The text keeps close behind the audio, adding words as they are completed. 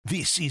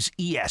This is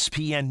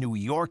ESPN New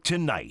York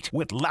Tonight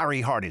with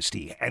Larry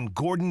Hardesty and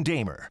Gordon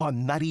Damer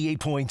on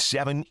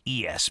 98.7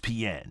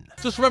 ESPN.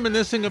 Just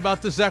reminiscing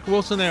about the Zach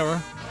Wilson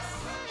era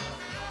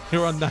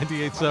here on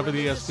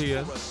 98.7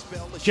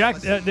 ESPN. Jack,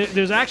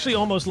 there's actually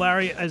almost,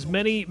 Larry, as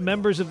many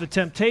members of the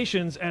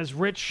Temptations as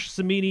Rich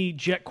Cimini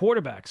Jet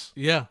quarterbacks.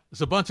 Yeah, it's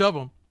a bunch of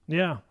them.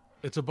 Yeah.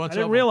 It's a bunch of them.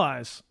 I didn't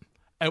realize.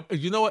 And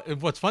you know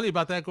what? What's funny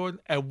about that,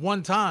 Gordon? At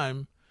one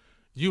time,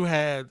 you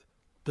had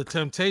the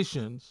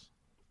Temptations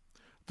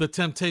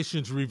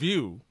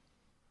Review,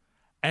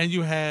 and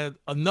you had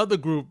another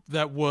group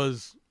that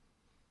was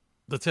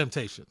the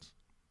Temptations.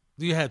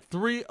 You had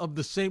three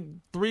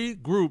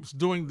groups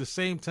doing the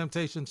same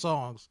Temptation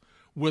songs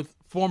with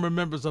former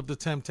members of the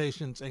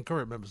Temptations and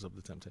current members of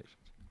the Temptations.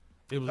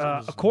 It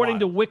was according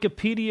wild. to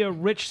Wikipedia,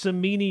 Rich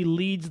Cimini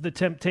leads the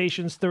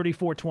Temptations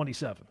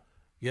 34-27.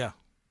 Yeah,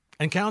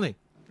 and counting.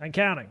 For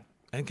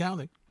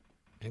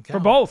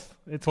both.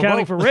 It's for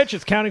counting both. for Rich.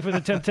 It's counting for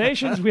the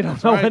Temptations. We don't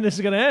That's know right. when this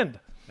is going to end.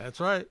 That's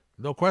right.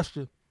 No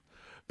question.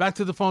 Back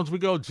to the phones we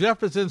go.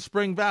 Jeff is in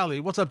Spring Valley.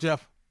 What's up,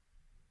 Jeff?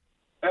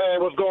 Hey,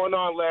 what's going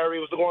on, Larry?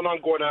 What's going on,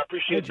 Gordon? I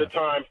appreciate the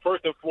time.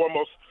 First and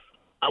foremost,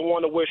 I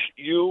want to wish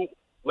you,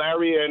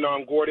 Larry, and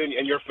Gordon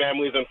and your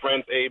families and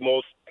friends a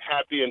most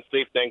happy and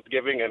safe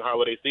Thanksgiving and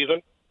holiday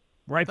season.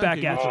 Right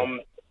back at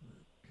you.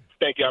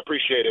 Thank you. I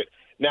appreciate it.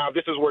 Now,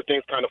 this is where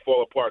things kind of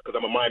fall apart because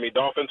I'm a Miami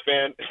Dolphins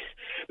fan.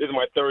 This is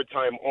my third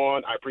time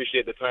on. I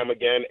appreciate the time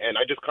again, and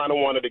I just kind of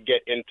wanted to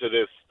get into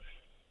this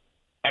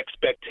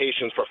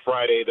expectations for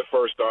Friday, the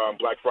first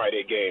Black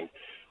Friday game.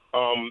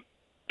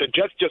 The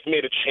Jets just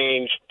made a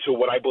change to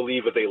what I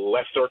believe is a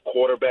lesser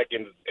quarterback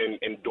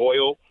in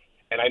Doyle,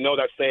 and I know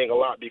that's saying a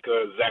lot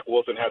because Zach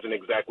Wilson hasn't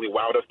exactly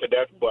wowed us to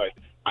death, but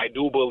I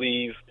do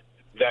believe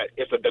that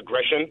it's a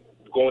digression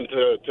going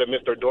to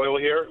Mr. Doyle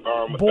here.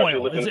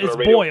 Boyle. It's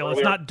Boyle.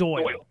 It's not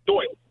Doyle.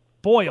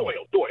 Boyle.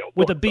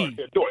 With a B.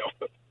 Doyle.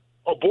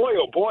 Oh,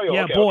 Boyle.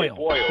 Yeah, okay, Boyle. Okay,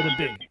 Boyle. With a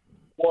B.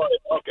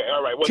 Okay,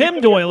 all right. Well, Tim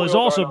Doyle is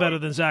also better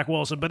than Zach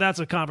Wilson, but that's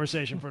a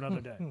conversation for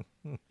another day.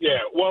 Yeah,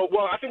 well,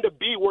 I think the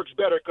B works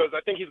better because I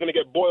think he's going to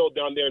get boiled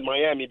down there in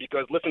Miami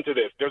because listen to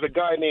this. There's a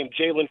guy named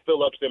Jalen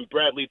Phillips and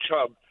Bradley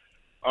Chubb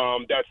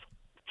that's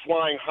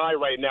flying high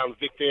right now in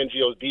Vic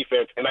Fangio's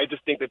defense, and I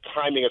just think the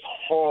timing is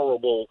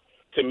horrible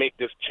to make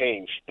this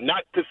change.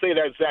 Not to say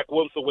that Zach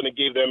Wilson wouldn't have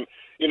gave them,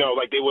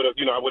 like they would have,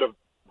 I would have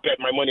bet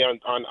my money on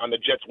the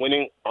Jets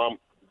winning,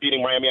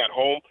 beating Miami at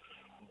home,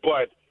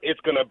 but I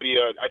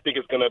think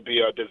it's going to be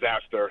a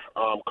disaster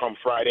come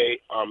Friday.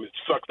 It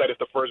sucks that it's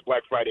the first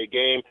Black Friday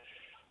game.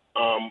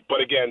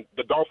 But again,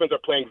 the Dolphins are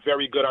playing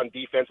very good on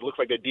defense. It looks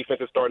like their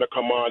defense is starting to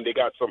come on. They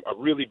got a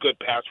really good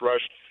pass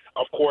rush.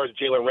 Of course,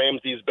 Jalen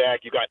Ramsey's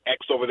back. You got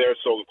X over there.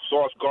 So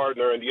Sauce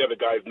Gardner and the other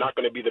guys not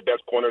going to be the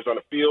best corners on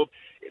the field.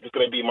 It's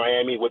going to be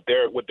Miami with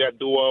that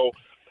duo.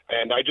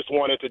 And I just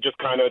wanted to just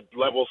kind of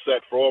level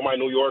set for all my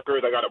New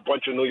Yorkers. I got a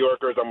bunch of New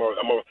Yorkers.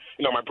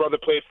 My brother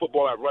played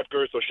football at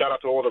Rutgers, so shout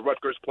out to all the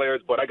Rutgers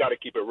players. But I got to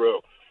keep it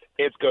real.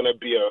 It's gonna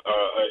be a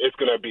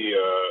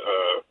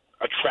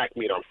track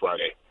meet on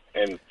Friday,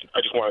 and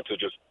I just wanted to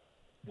just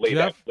lay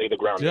the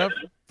ground. Jeff,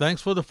 there.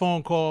 Thanks for the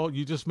phone call.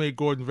 You just made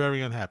Gordon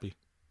very unhappy.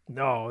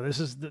 No,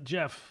 this is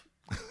Jeff.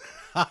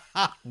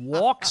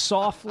 Walk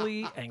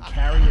softly and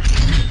carry it.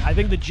 I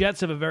think the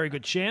Jets have a very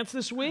good chance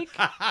this week.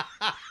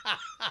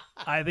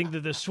 I think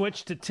that the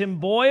switch to Tim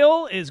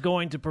Boyle is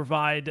going to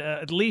provide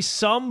at least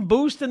some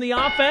boost in the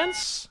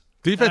offense.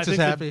 Defense is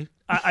happy.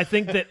 I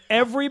think that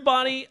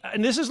everybody,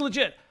 and this is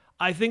legit,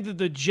 I think that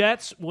the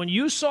Jets, when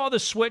you saw the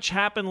switch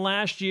happen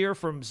last year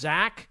from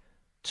Zach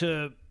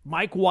to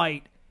Mike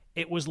White,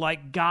 it was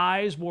like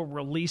guys were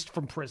released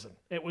from prison.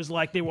 It was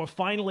like they were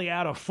finally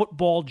out of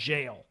football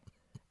jail.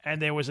 And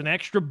there was an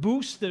extra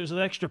boost. There was an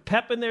extra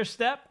pep in their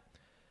step.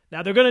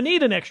 Now, they're going to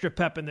need an extra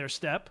pep in their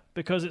step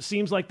because it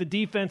seems like the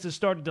defense has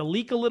started to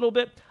leak a little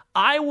bit.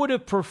 I would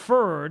have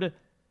preferred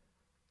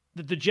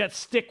that the Jets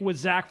stick with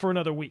Zach for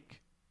another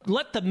week.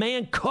 Let the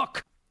man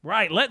cook.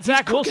 Right, let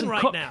Zach Wilson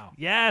cook now.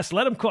 Yes,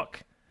 let him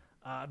cook.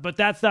 But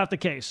that's not the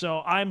case. So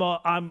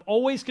I'm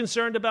always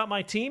concerned about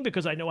my team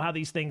because I know how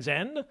these things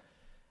end.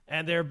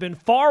 And there have been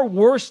far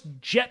worse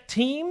Jet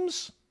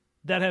teams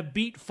that have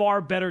beat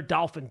far better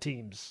Dolphin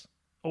teams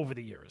over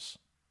the years.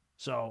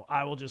 So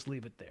I will just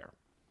leave it there.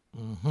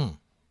 Mm-hmm.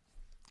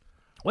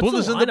 What's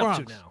Buddha's the in the lineup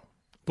Bronx. to now?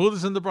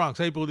 Buddha's in the Bronx.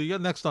 Hey, Buddha, you're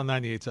next on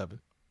 98.7.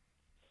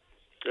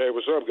 Hey,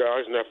 what's up,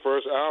 guys? In that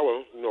first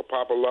hour,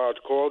 Papa Lodge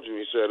called you.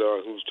 He said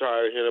he was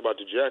tired of hearing about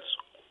the Jets.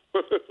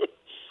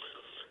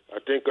 I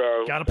think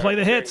got to play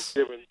the hits.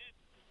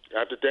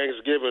 After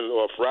Thanksgiving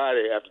or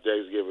Friday after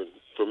Thanksgiving,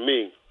 for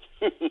me,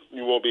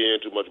 you won't be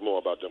hearing too much more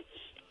about them.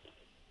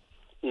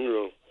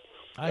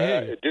 I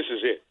hear you. This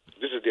is it.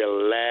 This is their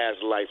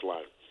last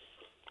lifeline.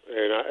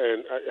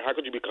 And how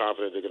could you be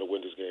confident they're going to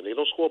win this game? They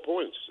don't score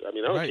points. I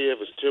mean, I don't care if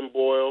it's Tim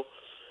Boyle.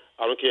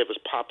 I don't care if it's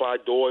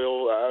Popeye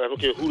Doyle. I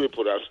don't care who they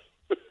put out.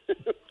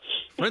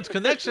 French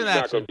Connection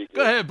action.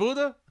 Go ahead,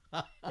 Buddha.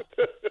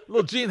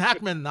 Little Gene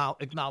Hackman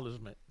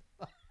acknowledgement.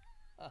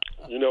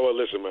 You know what?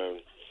 Listen,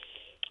 man.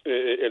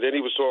 And then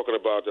he was talking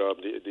about the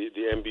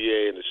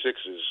NBA and the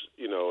Sixers,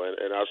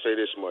 and I'll say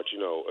this much,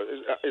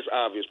 it's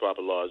obvious,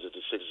 Papa Lars, that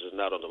the Sixers are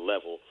not on the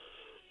level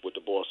with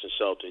the Boston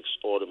Celtics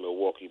or the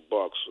Milwaukee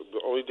Bucks. The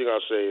only thing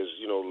I'll say is,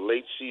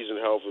 late season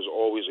health is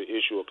always an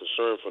issue or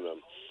concern for them.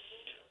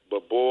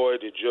 But boy,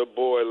 did your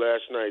boy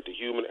last night, the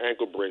human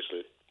ankle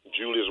bracelet,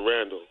 Julius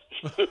Randle,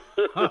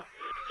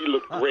 he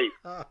looked great.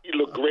 He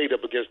looked great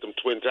up against them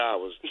Twin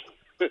Towers.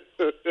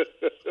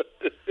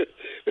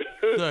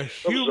 The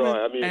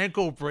human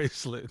ankle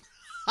bracelet.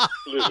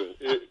 Listen,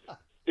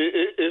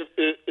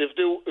 if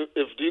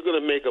you're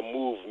going to make a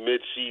move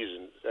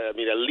mid-season, at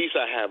least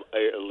I have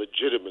a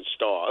legitimate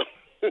star.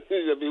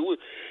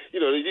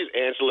 These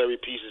ancillary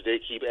pieces they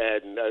keep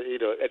adding.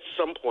 At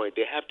some point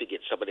they have to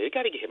get somebody. They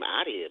got to get him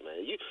out of here,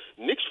 man.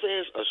 Knicks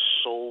fans are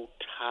so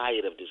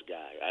tired of this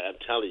guy. I'm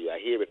telling you, I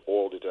hear it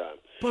all the time.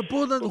 But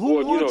Buddha,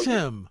 who wants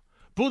him?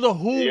 Buddha,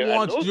 who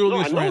wants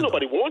Julius Randle? I know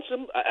nobody wants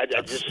him.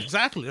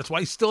 Exactly. That's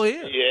why he's still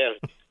here. Yeah.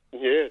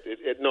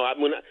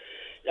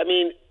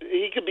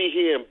 He could be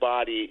here in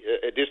body.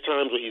 There's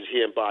times where he's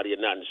here in body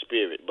and not in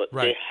spirit. But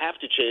They have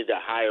to change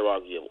that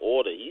hierarchy of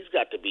order. He's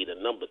got to be the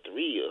number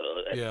 3,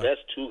 at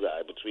best 2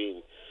 guy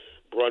between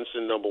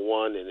Brunson, number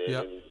 1, and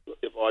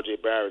if R.J.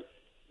 Barrett,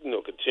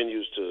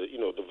 continues to,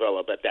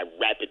 develop at that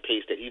rapid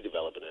pace that he's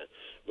developing at.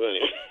 But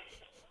anyway.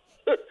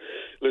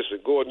 Listen,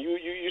 Gordon,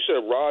 you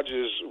said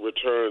Rodgers'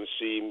 return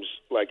seems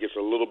like it's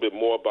a little bit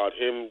more about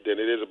him than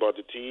it is about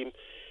the team.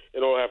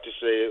 And all I have to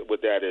say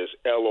with that is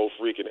L-O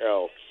freaking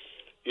L.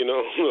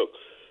 Look,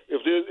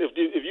 if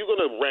you're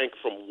going to rank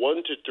from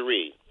 1 to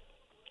 3,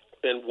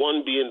 and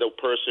 1 being the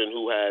person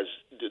who has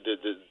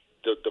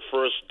the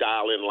first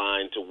dial-in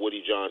line to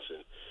Woody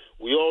Johnson,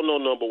 we all know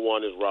number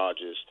 1 is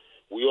Rodgers.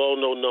 We all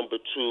know number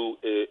 2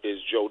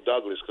 is Joe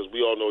Douglas, because we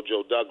all know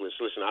Joe Douglas.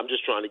 Listen, I'm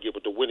just trying to get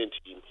with the winning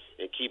team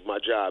and keep my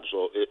job.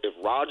 So if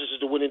Rodgers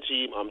is the winning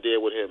team, I'm there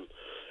with him.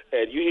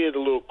 And you hear the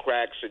little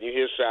cracks, and you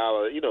hear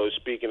Salah,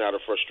 speaking out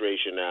of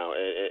frustration now,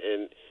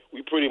 and we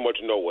pretty much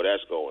know where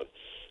that's going.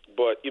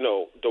 But,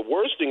 the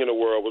worst thing in the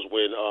world was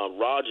when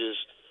Rodgers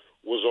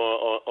was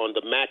on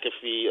the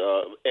McAfee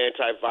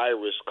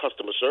antivirus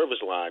customer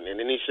service line, and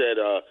then he said,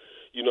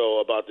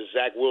 about the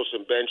Zach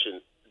Wilson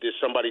benching, that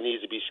somebody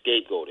needs to be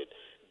scapegoated.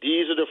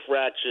 These are the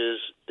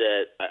fractures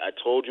that I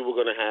told you were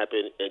going to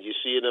happen, and you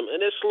see them, and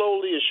they're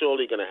slowly and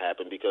surely going to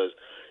happen because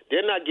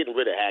they're not getting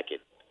rid of Hackett.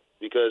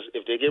 Because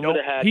if they get rid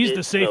of Hackett, he's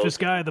the safest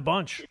guy of the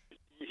bunch.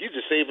 He's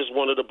the safest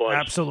one of the bunch.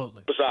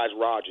 Absolutely. Besides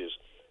Rodgers.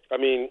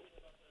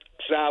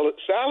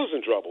 Salah's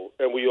in trouble,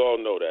 and we all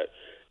know that.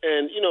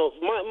 And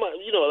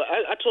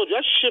I told you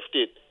I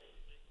shifted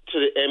to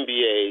the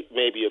NBA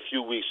maybe a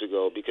few weeks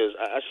ago because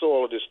I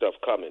saw all of this stuff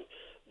coming.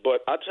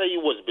 But I'll tell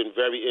you what's been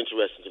very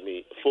interesting to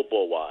me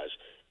football-wise,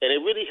 and it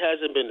really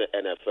hasn't been the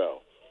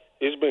NFL.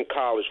 It's been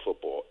college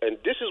football.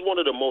 And this is one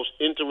of the most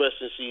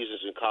interesting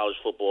seasons in college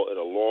football in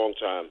a long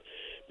time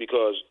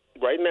because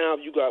right now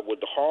you got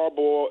with the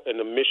Harbaugh and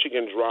the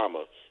Michigan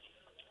drama,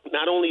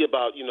 not only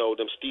about,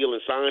 them stealing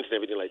signs and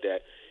everything like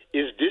that,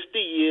 is this the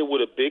year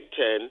where the Big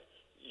Ten,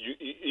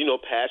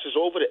 passes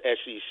over the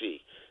SEC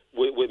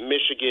with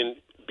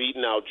Michigan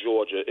beating out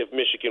Georgia if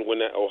Michigan win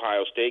that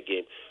Ohio State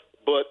game?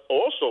 But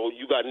also,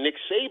 you got Nick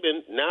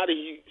Saban, now that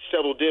he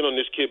settled in on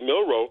this kid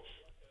Milroe,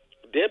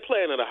 they're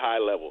playing at a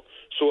high level.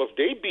 So if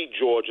they beat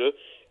Georgia,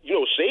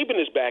 Saban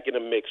is back in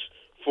the mix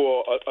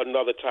for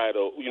another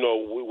title,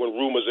 when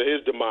rumors of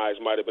his demise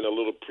might have been a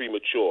little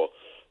premature.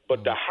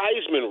 But the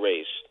Heisman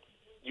race,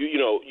 you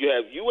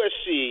have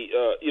USC,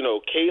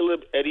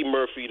 Caleb, Eddie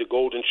Murphy, the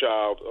golden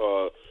child,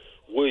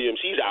 Williams,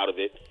 he's out of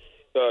it.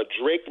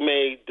 Drake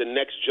May, the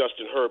next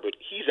Justin Herbert,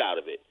 he's out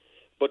of it.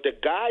 But the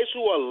guys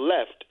who are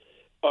left,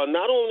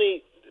 not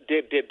only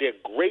they're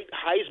great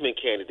Heisman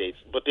candidates,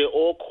 but they're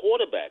all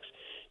quarterbacks.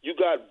 You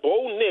got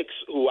Bo Nix,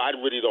 who I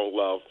really don't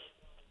love,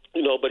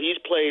 but he's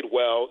played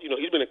well.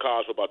 He's been in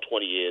college for about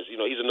 20 years.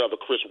 He's another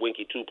Chris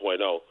Winkie 2.0.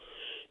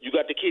 You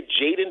got the kid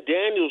Jaden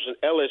Daniels in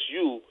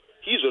LSU.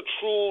 He's a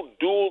true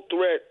dual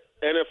threat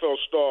NFL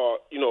star.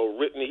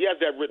 He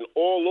has that written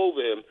all over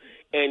him,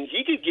 and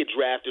he could get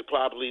drafted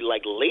probably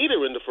like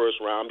later in the first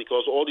round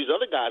because all these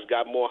other guys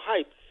got more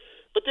hype.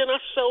 But then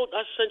I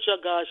sent y'all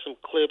guys some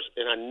clips,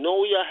 and I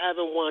know y'all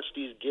haven't watched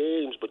these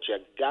games, but you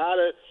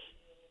gotta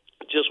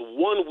just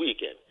one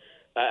weekend.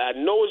 I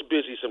know it's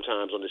busy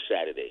sometimes on the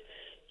Saturday.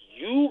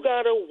 You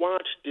gotta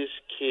watch this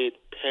kid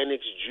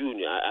Penix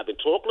Jr. I've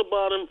been talking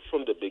about him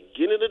from the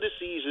beginning of the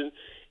season,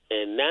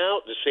 and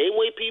now the same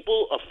way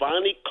people are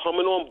finally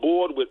coming on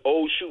board with,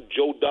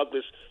 Joe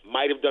Douglas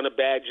might have done a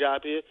bad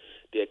job here.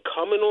 They're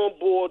coming on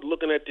board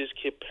looking at this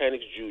kid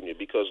Penix Jr.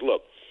 because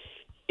look,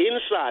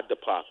 inside the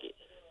pocket,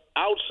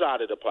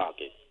 outside of the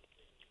pocket,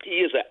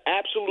 he is an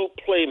absolute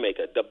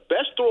playmaker, the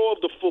best thrower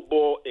of the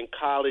football in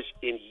college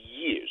in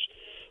years.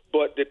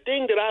 But the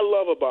thing that I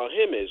love about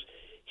him is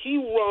he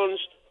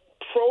runs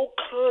pro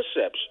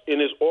concepts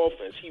in his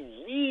offense. He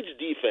reads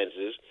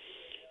defenses.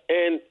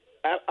 And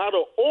out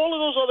of all of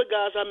those other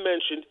guys I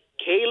mentioned,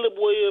 Caleb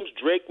Williams,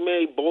 Drake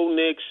May, Bo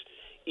Nix,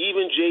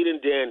 even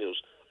Jaden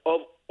Daniels,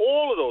 of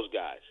all of those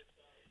guys,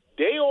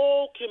 they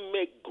all can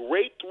make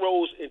great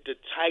throws into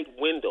tight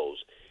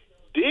windows.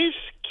 This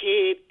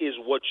kid is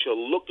what you're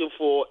looking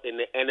for in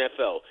the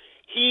NFL.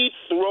 He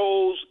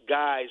throws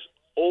guys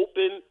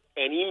open,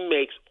 and he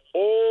makes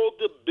all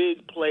the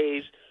big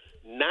plays,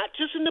 not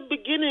just in the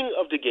beginning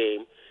of the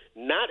game,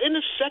 not in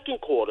the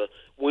second quarter.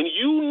 When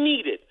you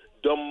need it,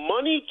 the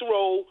money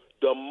throw,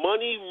 the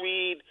money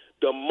read,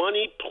 the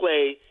money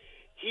play,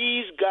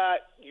 he's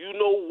got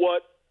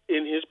you-know-what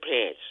in his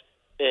pants.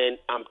 And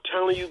I'm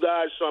telling you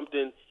guys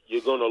something.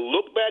 You're going to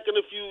look back in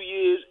a few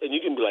years, and you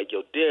can be like,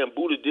 yo, damn,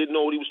 Buddha didn't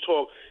know what he was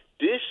talking.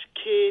 This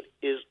kid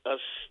is a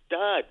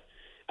stud.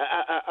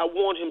 I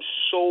want him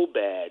so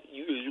bad.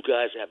 You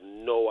guys have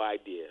no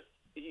idea.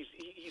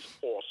 He's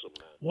awesome,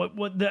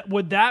 man.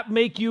 Would that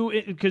make you,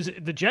 because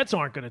the Jets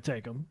aren't going to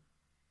take him,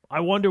 I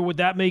wonder, would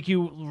that make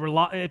you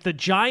rely, if the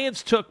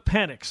Giants took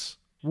Penix,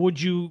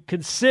 would you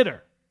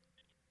consider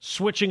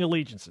switching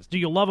allegiances? Do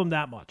you love him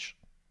that much?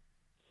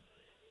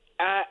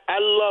 I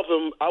love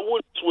him. I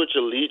wouldn't switch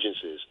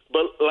allegiances.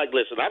 But,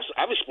 listen,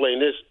 I've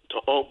explained this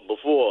to Unc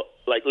before.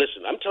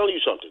 Listen, I'm telling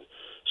you something.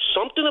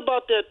 Something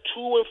about that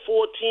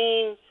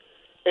 2-14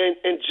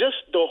 and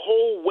just the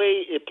whole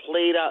way it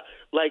played out,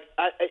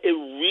 it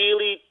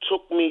really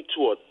took me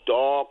to a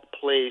dark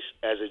place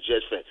as a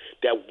Jets fan.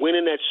 That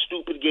winning that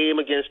stupid game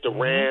against the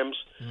Rams,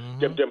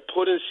 them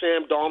putting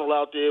Sam Darnold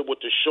out there with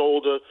the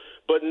shoulder.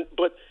 But and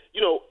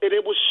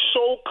it was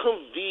so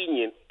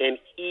convenient and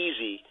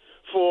easy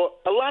for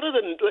a lot of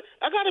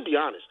I got to be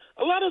honest,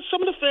 some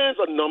of the fans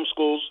are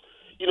numbskulls,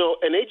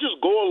 and they just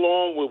go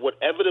along with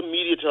whatever the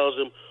media tells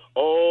them.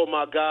 Oh,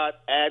 my God,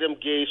 Adam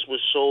Gase was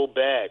so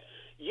bad.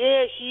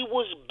 Yeah, he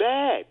was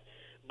bad.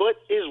 But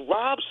is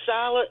Rob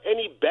Saleh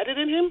any better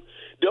than him?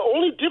 The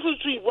only difference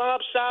between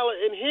Rob Saleh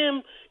and him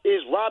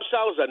is Rob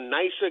Saleh's a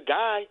nicer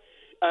guy.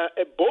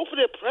 Both of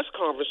their press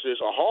conferences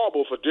are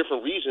horrible for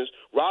different reasons.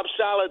 Rob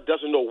Saleh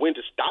doesn't know when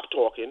to stop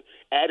talking.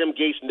 Adam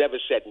Gase never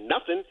said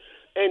nothing.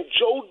 And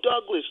Joe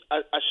Douglas,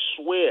 I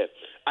swear,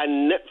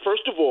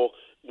 first of all,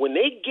 when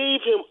they gave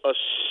him a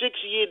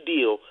 6-year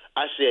deal,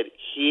 I said,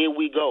 here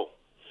we go.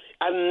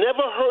 I've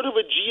never heard of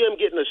a GM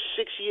getting a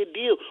 6-year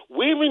deal.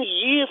 We're in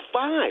year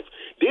 5.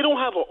 They don't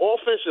have an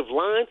offensive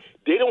line.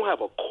 They don't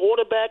have a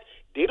quarterback.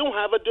 They don't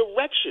have a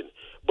direction.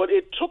 But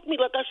it took me,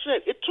 like I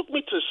said, it took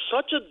me to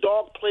such a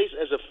dark place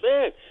as a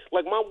fan.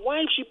 Like my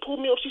wife, she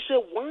pulled me up. She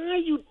said, why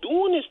are you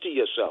doing this to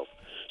yourself?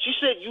 She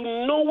said, you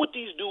know what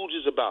these dudes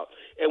is about.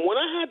 And when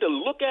I had to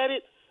look at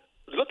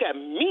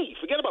me,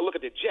 forget about look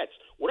at the Jets.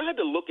 When I had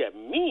to look at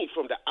me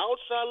from the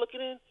outside looking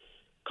in,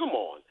 come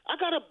on, I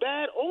got a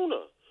bad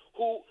owner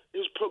who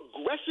is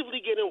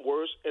progressively getting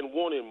worse and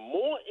wanting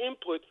more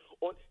input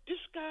on. This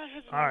guy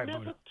has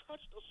never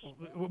touched a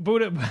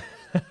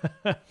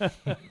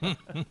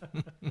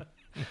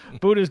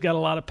Buddha's got a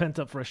lot of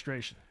pent-up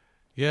frustration.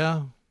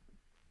 Yeah.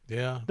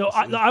 Though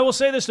I will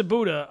say this to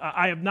Buddha,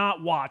 I have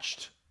not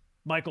watched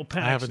Michael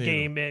Penix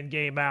game in,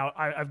 game out.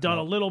 I've done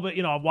a little bit,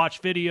 I've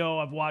watched video,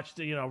 I've watched,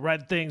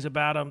 read things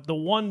about him. The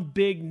one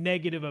big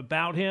negative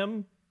about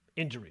him,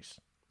 injuries.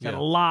 He's had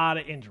a lot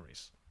of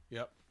injuries.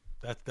 Yep.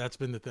 That's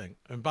been the thing.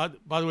 And by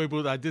the way,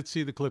 Buddha, I did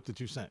see the clip that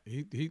you sent.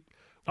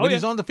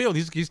 He's on the field,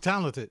 he's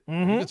talented.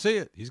 You can see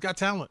it. He's got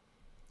talent.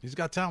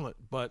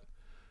 But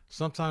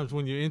sometimes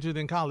when you're injured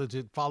in college,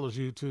 it follows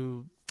you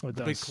to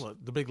the big club,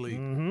 the big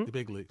league, the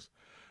big leagues.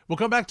 We'll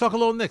come back, talk a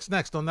little Knicks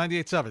next on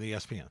 98.7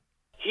 ESPN.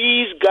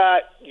 He's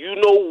got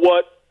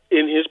you-know-what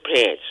in his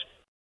pants.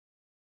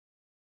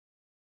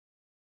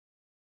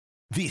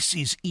 This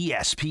is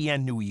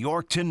ESPN New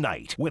York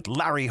Tonight with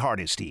Larry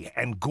Hardesty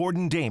and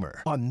Gordon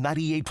Damer on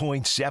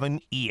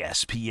 98.7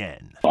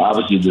 ESPN.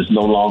 Obviously, there's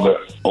no longer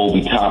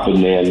Obi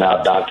Toppin there.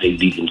 Now Dante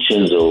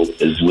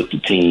DiVincenzo is with the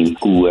team,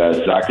 who,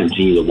 as I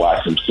continue to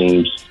watch him,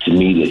 seems to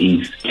me that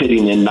he's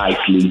fitting in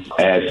nicely,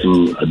 add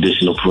some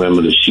additional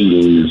perimeter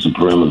shooting and some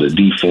perimeter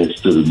defense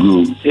to the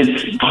group.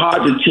 It's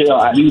hard to tell.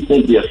 I do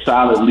think they're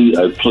solidly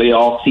a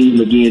playoff team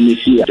again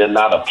this year. They're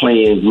not a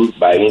playing group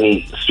by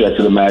any stretch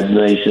of the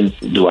imagination.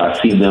 Do I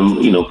see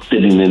them,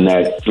 sitting in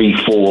that 3,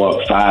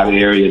 4, 5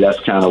 area? That's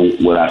kind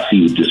of what I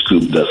see with this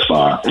group thus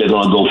far. They're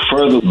going to go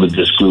further with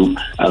this group.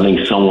 I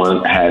think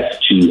someone has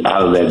to,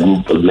 out of that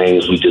group of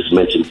names we just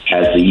mentioned,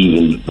 has to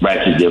even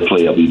ratchet their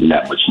play up even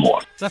that much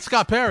more. That's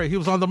Scott Perry. He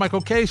was on the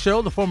Michael Kay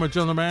Show, the former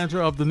general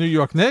manager of the New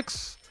York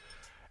Knicks.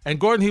 And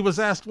Gordon, he was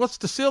asked, what's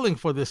the ceiling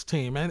for this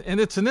team? And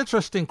it's an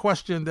interesting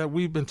question that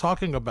we've been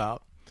talking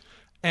about.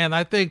 And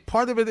I think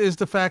part of it is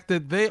the fact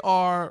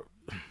that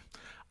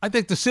I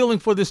think the ceiling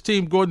for this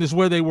team, Gordon, is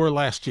where they were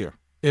last year.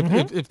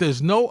 If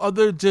there's no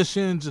other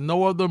additions and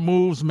no other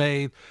moves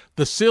made,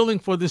 the ceiling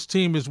for this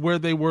team is where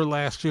they were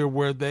last year,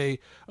 where a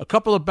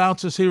couple of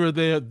bounces here or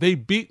there, they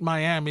beat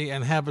Miami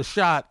and have a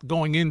shot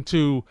going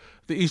into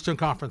the Eastern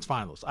Conference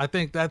Finals. I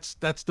think that's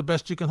the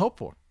best you can hope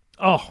for.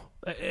 Oh,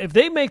 if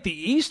they make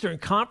the Eastern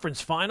Conference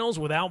Finals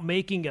without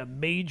making a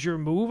major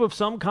move of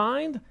some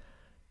kind,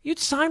 you'd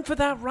sign for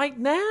that right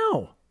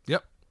now.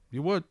 Yep,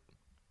 you would.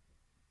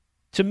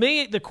 To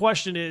me, the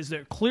question is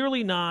they're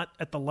clearly not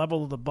at the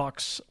level of the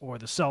Bucks or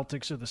the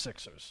Celtics or the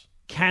Sixers.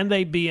 Can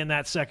they be in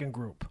that second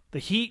group? The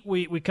Heat,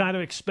 we kind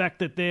of expect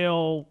that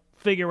they'll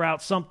figure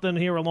out something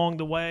here along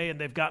the way, and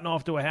they've gotten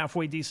off to a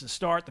halfway decent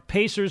start. The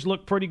Pacers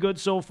look pretty good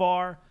so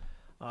far.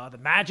 The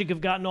Magic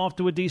have gotten off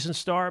to a decent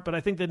start, but I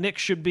think the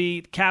Knicks should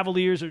be.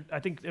 Cavaliers are, I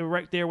think they're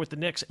right there with the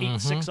Knicks,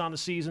 8-6 on the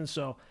season.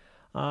 So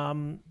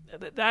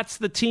that's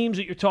the teams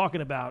that you're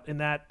talking about in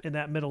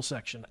that middle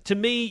section. To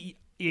me,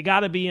 you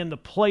got to be in the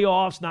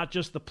playoffs, not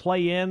just the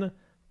play-in.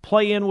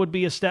 Play-in would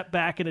be a step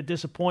back and a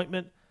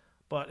disappointment.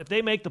 But if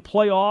they make the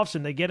playoffs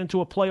and they get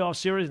into a playoff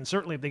series, and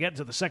certainly if they get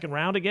into the second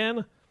round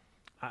again,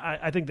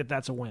 I think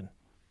that's a win.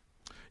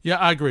 Yeah,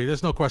 I agree.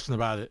 There's no question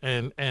about it.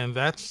 And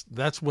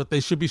that's what they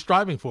should be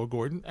striving for,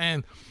 Gordon.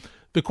 And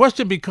the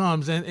question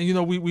becomes, and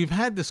we've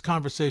had this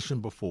conversation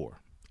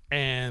before.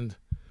 And,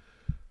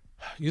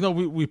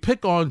 we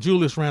pick on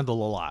Julius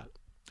Randle a lot.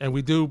 And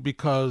we do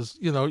because,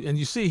 and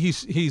you see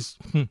he's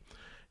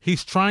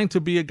trying to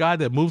be a guy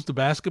that moves the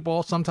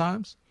basketball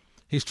sometimes.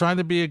 He's trying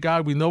to be a guy.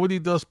 We know what he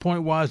does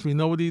point-wise. We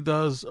know what he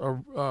does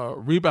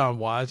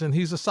rebound-wise. And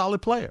he's a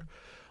solid player.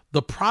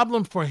 The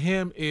problem for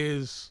him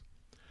is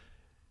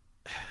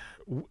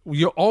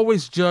you're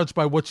always judged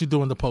by what you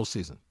do in the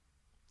postseason.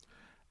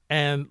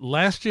 And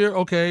last year,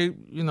 okay,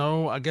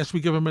 I guess we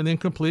give him an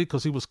incomplete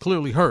because he was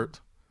clearly hurt.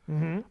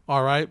 Mm-hmm.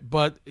 All right.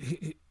 But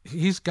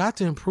he's got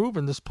to improve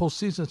in this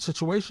postseason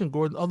situation,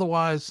 Gordon.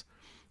 Otherwise,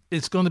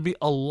 it's going to be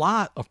a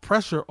lot of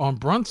pressure on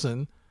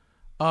Brunson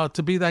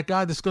to be that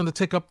guy that's going to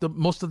take up the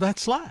most of that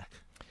slack.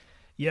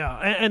 Yeah,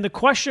 and the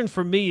question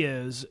for me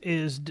is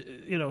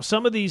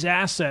some of these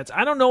assets,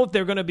 I don't know if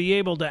they're going to be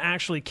able to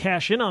actually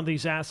cash in on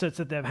these assets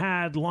that they've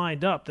had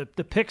lined up.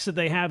 The picks that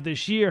they have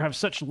this year have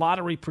such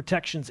lottery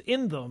protections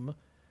in them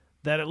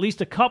that at least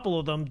a couple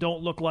of them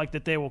don't look like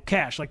that they will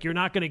cash. Like you're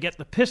not going to get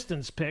the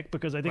Pistons pick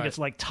because I think it's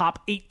like top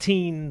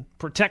 18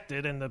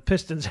 protected, and the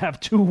Pistons have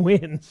 2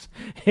 wins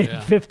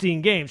in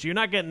 15 games. So you're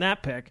not getting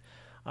that pick.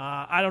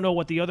 I don't know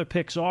what the other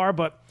picks are,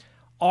 but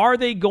are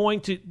they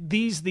going to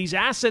these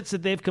assets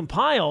that they've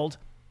compiled?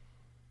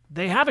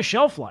 They have a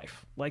shelf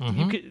life. Like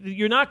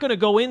you're not going to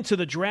go into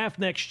the draft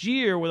next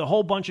year with a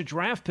whole bunch of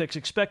draft picks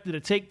expected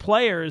to take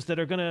players that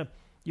are going to.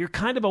 You're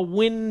kind of a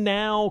win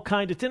now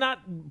kind of. To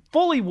not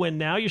fully win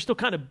now. You're still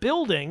kind of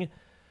building.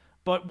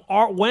 But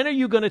when are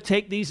you going to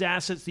take these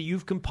assets that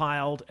you've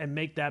compiled and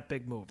make that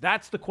big move?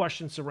 That's the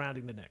question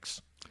surrounding the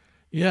Knicks.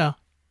 Yeah,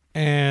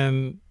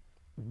 and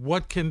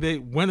when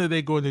are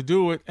they going to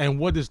do it? And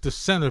what is the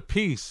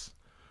centerpiece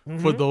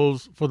for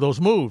those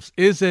moves?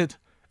 Is it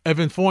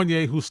Evan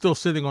Fournier, who's still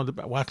sitting on the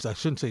bench? Well, actually, I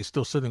shouldn't say he's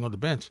still sitting on the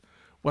bench.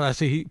 When I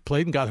say he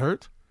played and got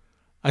hurt,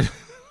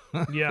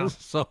 yeah.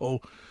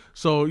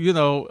 So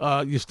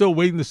you're still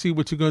waiting to see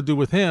what you're going to do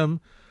with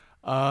him.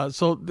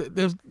 So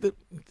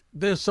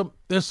there's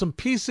some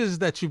pieces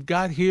that you've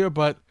got here,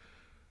 but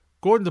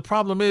Gordon, the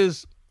problem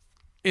is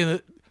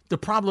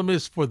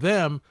for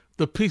them.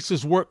 The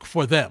pieces work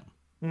for them,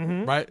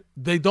 right?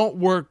 They don't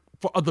work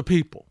for other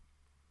people.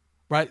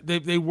 Right,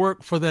 they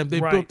work for them. They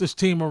built this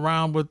team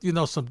around with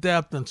some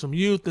depth and some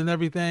youth and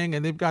everything,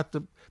 and they've got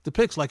the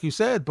picks like you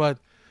said. But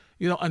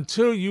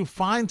until you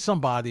find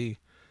somebody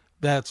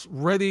that's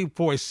ready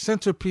for a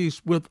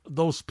centerpiece with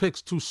those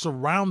picks to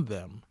surround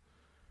them,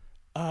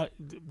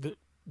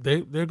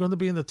 they're going to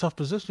be in a tough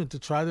position to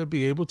try to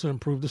be able to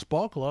improve this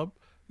ball club,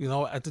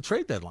 at the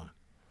trade deadline.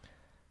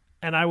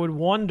 And I would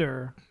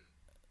wonder.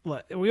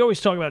 We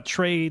always talk about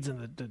trades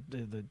and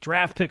the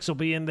draft picks will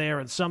be in there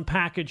and some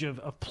package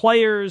of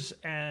players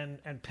and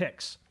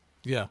picks.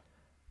 Yeah.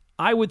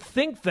 I would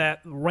think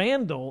that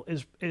Randall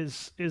is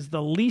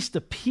the least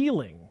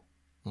appealing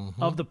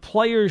of the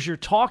players you're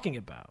talking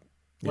about.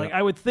 Like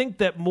I would think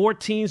that more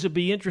teams would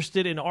be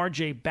interested in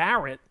R.J.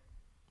 Barrett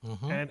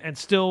and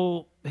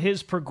still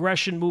his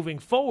progression moving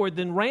forward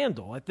than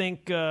Randall. I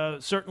think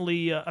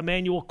certainly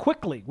Emmanuel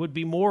Quickley would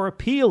be more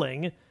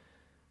appealing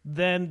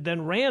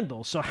than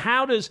Randall. So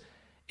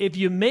if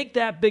you make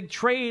that big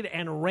trade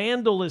and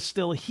Randall is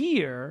still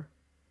here,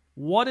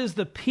 what is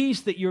the piece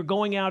that you're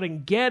going out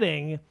and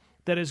getting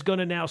that is going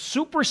to now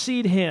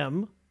supersede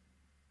him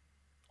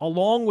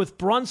along with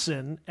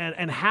Brunson,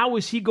 and how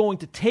is he going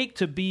to take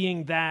to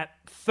being that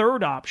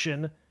third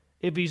option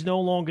if he's no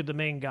longer the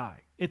main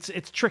guy? It's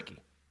tricky.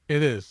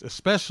 It is,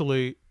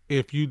 especially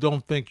if you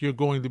don't think you're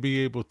going to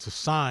be able to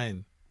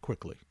sign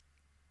quickly.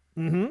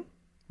 Mm-hmm.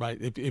 Right.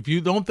 If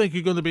you don't think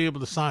you're going to be able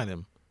to sign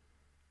him,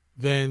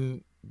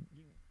 then,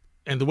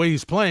 and the way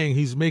he's playing,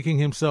 he's making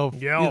himself,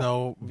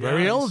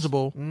 very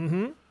eligible.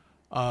 Mm-hmm.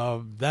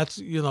 That's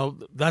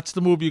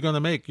the move you're going to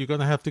make. You're going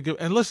to have to give.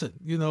 And listen,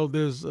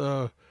 there's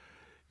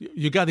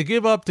you got to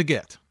give up to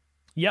get.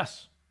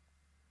 Yes.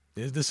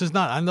 This is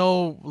not. I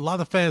know a lot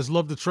of fans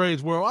love the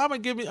trades where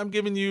I'm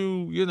giving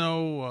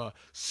you,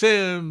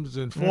 Sims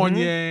and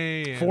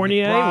Fournier. And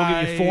Fournier, McBride,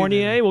 we'll give you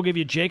Fournier. We'll give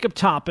you Jacob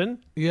Toppin.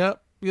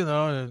 Yep.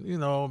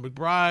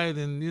 McBride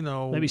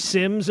and, maybe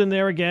Sims in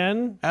there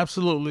again.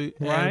 Absolutely.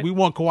 Right. And we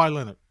want Kawhi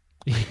Leonard.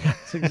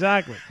 Yes,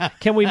 exactly.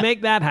 Can we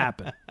make that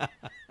happen?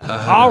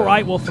 All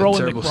right, we'll throw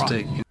in the crop.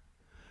 Steak.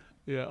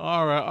 Yeah,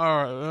 all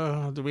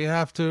right. Do we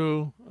have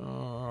to?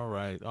 All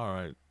right.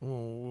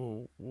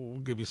 We'll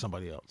give you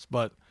somebody else.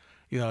 But,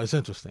 it's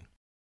interesting.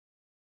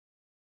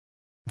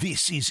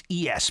 This is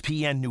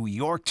ESPN New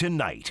York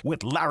Tonight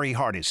with Larry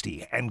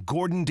Hardesty and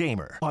Gordon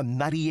Damer on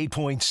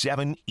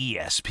 98.7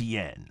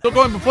 ESPN. So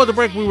going before the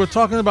break, we were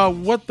talking about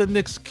what the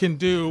Knicks can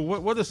do.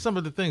 What are some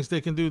of the things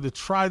they can do to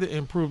try to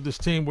improve this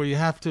team where you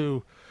have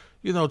to,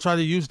 try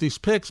to use these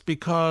picks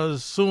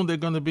because soon they're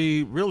going to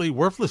be really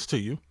worthless to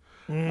you.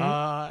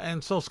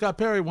 And so Scott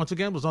Perry, once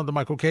again, was on the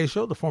Michael Kay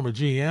Show, the former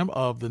GM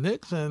of the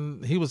Knicks,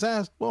 and he was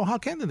asked, well, how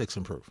can the Knicks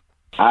improve?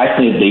 I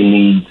think they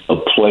need a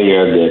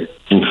player that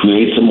can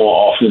create some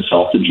more offense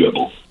off the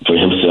dribble for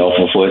himself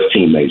and for his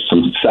teammates,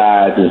 some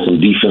size and some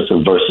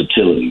defensive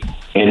versatility.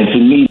 And to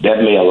me,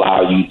 that may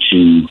allow you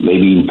to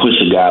maybe even push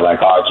a guy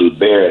like R.J.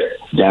 Barrett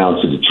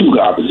down to the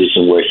two-guard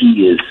position where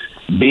he is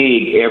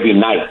big every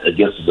night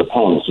against his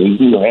opponents.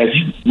 And, as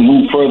you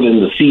move further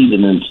in the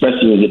season, and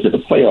especially when you get to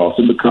the playoffs,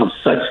 it becomes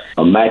such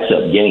a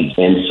matchup game.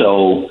 And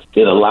so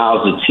it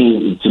allows the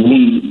team, to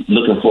me,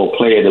 looking for a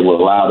player that will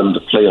allow them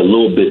to play a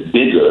little bit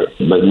bigger,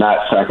 but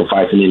not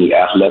sacrificing any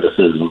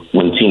athleticism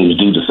when teams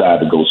do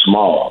decide to go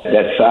small.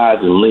 That size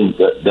and length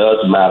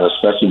does matter,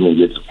 especially when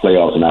you get to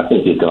playoffs. And I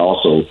think it can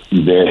also be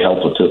very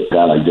helpful to a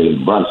guy like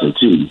David Brunson,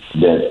 too,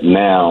 that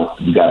now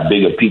you got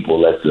bigger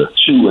people at the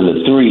 2 and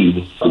the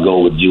 3 to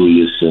go with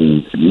Julius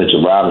and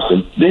Mitchell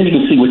Robinson. Then you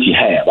can see what you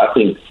have. I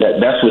think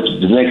that's what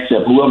the next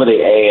step, whoever they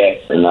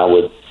add, and I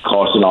would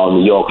caution all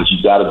New Yorkers,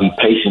 you got to be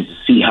patient to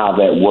see how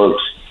that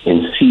works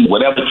and see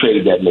whatever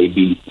trade that may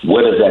be,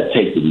 where does that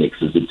take the Knicks?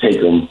 Does it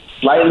take them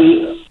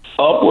slightly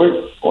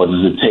upward, or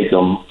does it take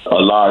them a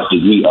large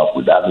degree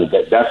upward? I think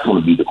that's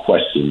going to be the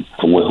question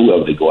for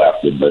whoever they go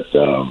after. But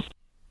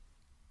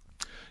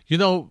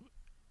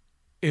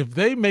if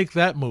they make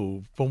that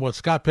move from what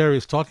Scott Perry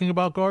is talking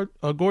about,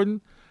 Gordon,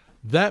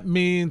 that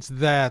means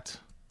that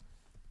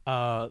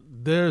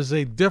there's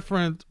a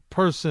different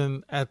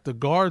person at the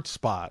guard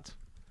spot,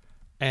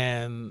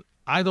 and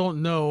I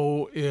don't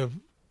know if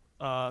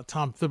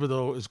Tom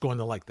Thibodeau is going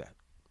to like that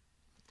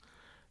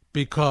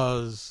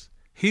because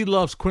he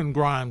loves Quentin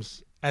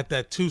Grimes at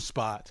that 2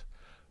 spot,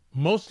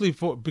 mostly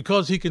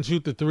because he can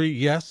shoot the 3,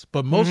 yes,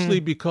 but mostly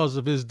because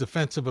of his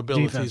defensive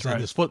abilities and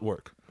his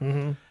footwork.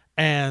 Mm-hmm.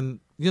 And,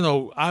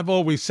 I've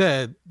always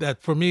said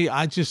that for me,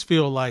 I just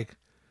feel like,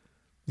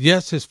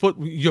 yes,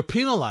 you're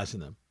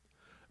penalizing him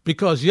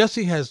because, yes,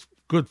 he has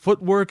good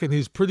footwork and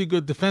he's pretty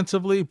good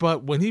defensively,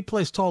 but when he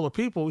plays taller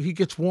people, he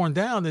gets worn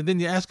down, and then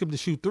you ask him to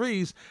shoot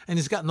threes, and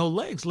he's got no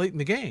legs late in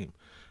the game.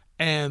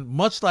 And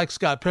much like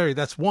Scott Perry,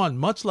 that's one.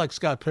 Much like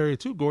Scott Perry,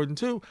 too, Gordon,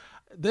 too,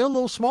 they're a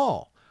little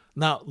small.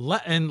 Now,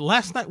 and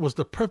last night was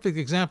the perfect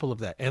example of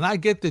that. And I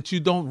get that you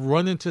don't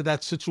run into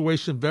that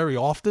situation very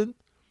often.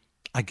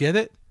 I get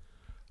it.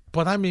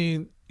 But, I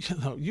mean,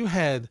 you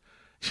had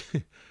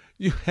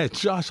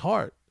Josh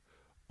Hart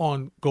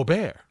on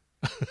Gobert.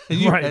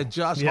 You had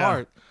Josh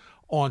Hart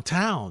on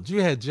Towns.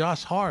 You had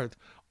Josh Hart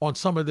on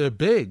some of their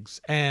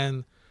bigs.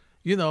 And,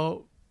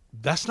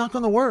 that's not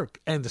going to work.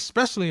 And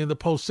especially in the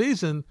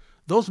postseason,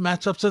 those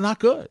matchups are not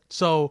good.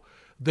 So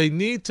they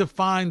need to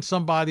find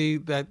somebody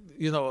that,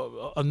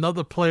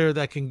 another player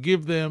that can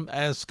give them,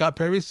 as Scott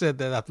Perry said,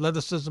 that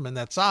athleticism and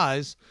that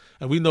size.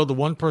 And we know the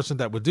one person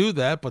that would do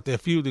that, but they're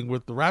feuding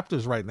with the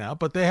Raptors right now.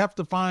 But they have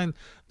to find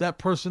that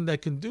person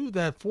that can do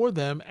that for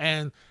them.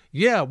 And,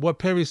 yeah, what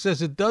Perry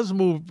says, it does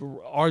move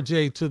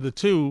RJ to the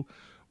 2,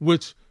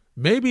 which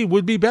maybe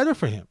would be better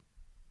for him.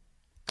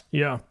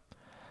 Yeah.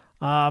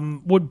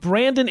 Would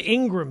Brandon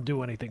Ingram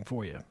do anything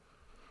for you?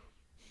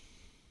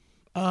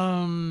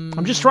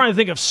 I'm just trying to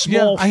think of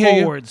small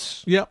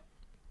forwards. Yeah.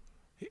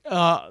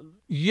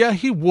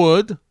 He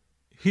would.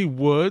 He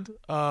would.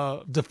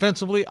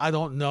 Defensively, I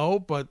don't know.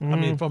 But, I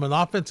mean, from an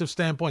offensive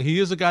standpoint, he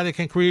is a guy that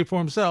can create for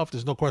himself.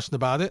 There's no question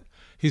about it.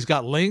 He's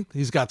got length.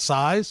 He's got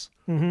size.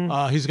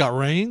 He's got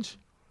range.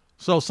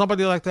 So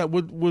somebody like that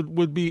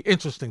would be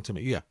interesting to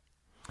me, yeah.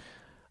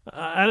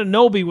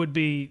 Anunoby would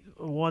be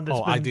one that's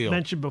been ideal.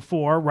 mentioned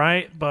before,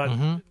 right?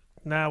 But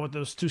now with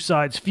those two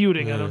sides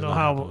feuding, I don't know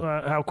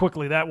how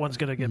quickly that one's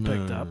going to get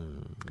picked up.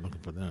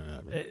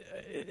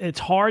 It's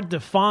hard to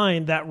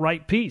find that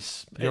right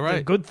piece. You're right.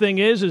 The good thing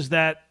is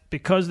that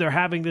because they're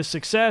having this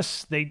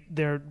success,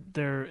 they're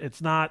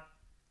it's not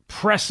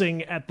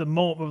pressing at the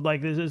moment.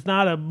 Like, it's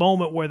not a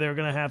moment where they're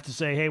going to have to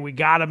say, hey, we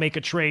got to make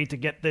a trade to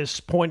get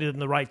this pointed in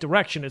the right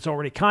direction. It's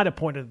already kind of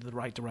pointed in the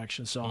right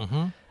direction.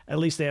 So at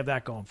least they have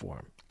that going for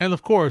them. And,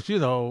 of course,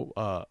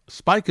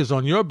 Spike is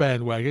on your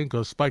bandwagon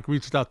because Spike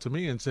reached out to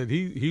me and said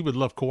he would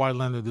love Kawhi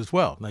Leonard as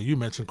well. Now, you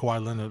mentioned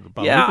Kawhi Leonard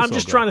about I'm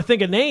just trying to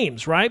think of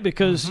names, right?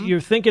 Because you're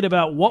thinking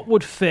about what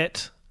would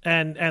fit.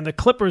 And the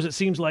Clippers, it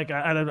seems like,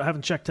 I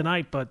haven't checked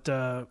tonight, but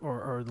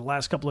or the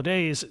last couple of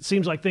days, it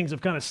seems like things have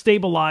kind of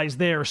stabilized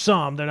there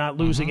some. They're not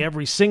losing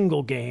every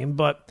single game.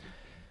 But,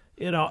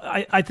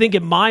 I think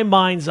in my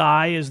mind's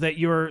eye is that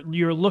you're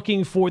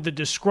looking for the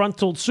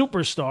disgruntled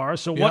superstar.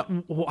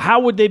 So how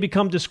would they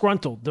become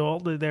disgruntled?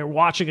 They're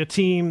watching a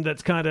team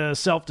that's kind of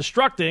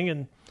self-destructing,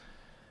 and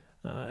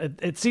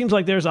it seems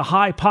like there's a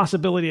high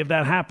possibility of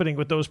that happening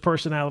with those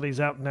personalities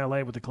out in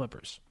L.A. with the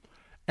Clippers.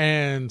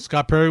 And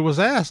Scott Perry was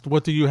asked,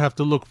 what do you have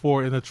to look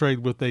for in a trade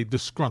with a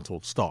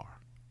disgruntled star?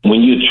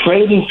 When you're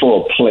trading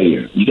for a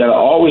player, you got to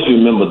always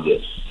remember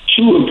this.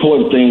 Two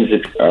important things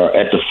that are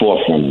at the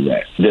forefront of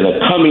that are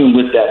coming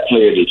with that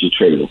player that you're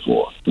trading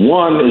for.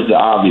 One is the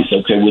obvious.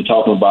 Okay, we're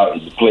talking about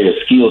the player's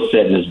skill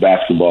set and his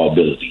basketball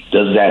ability.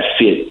 Does that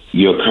fit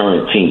your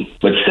current team?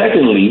 But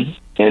secondly,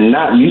 and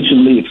not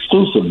mutually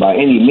exclusive by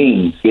any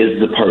means, is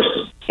the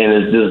person.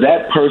 And does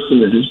that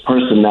person, is his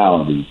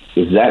personality,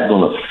 is that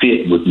going to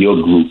fit with your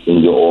group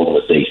and your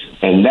organization?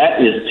 And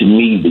that is, to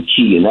me, the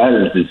key, and that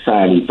is the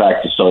deciding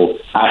factor. So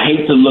I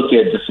hate to look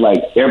at just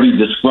like every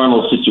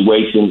disgruntled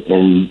situation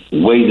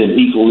and weigh them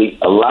equally.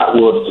 A lot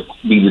will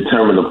be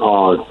determined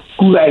upon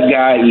who that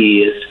guy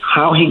is,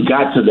 how he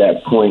got to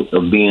that point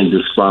of being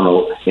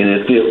disgruntled, and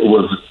if it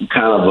was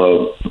kind of a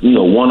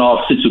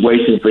one-off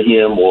situation for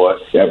him, or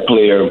that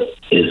player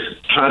is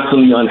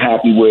constantly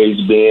unhappy where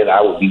he's been,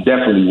 I would be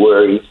definitely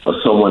worried of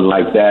someone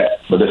like that.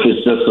 But if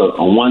it's just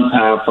a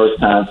one-time,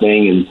 first-time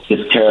thing and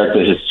his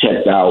character has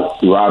checked out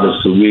throughout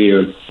his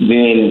career,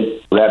 then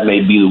that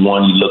may be the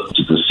one you look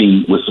to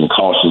proceed with some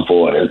caution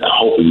for, and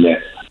hoping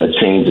that a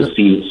change of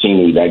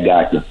scenery, that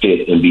guy can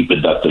fit and be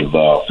productive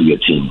for your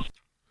team.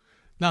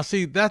 Now,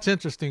 see, that's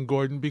interesting,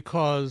 Gordon,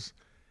 because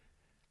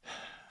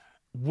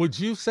would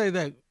you say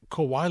that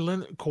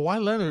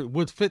Kawhi Leonard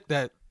would fit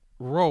that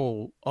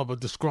role of a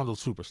disgruntled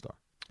superstar?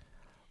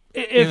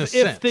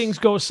 If things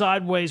go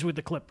sideways with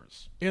the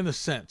Clippers. In a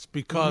sense,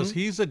 because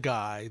he's a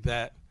guy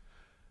that,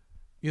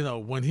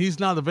 when he's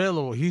not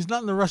available, he's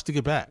not in the rush to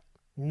get back.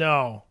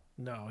 No.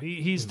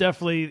 He's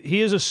definitely –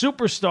 he is a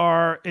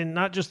superstar, and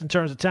not just in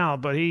terms of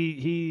talent, but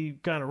he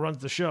kind of runs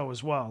the show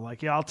as well.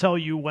 Like, I'll tell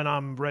you when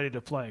I'm ready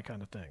to play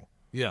kind of thing.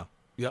 Yeah.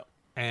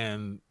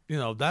 And,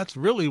 that's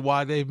really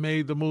why they've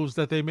made the moves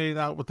that they made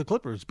out with the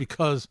Clippers,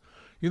 because,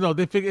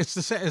 they figure it's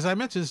the same, as I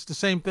mentioned, it's the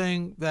same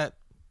thing that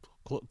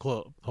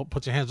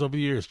put your hands over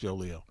your ears, Joe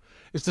Leo.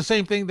 It's the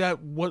same thing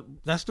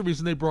that's the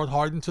reason they brought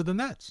Harden to the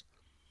Nets,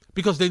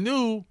 because they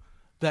knew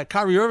that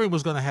Kyrie Irving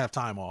was going to have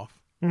time off,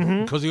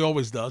 because he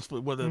always does,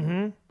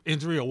 whether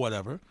injury or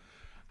whatever.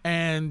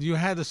 And you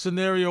had a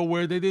scenario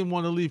where they didn't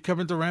want to leave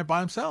Kevin Durant by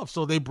himself,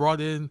 so they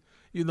brought in,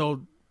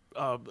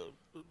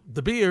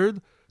 the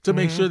Beard to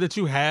make sure that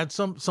you had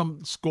some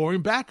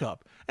scoring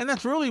backup. And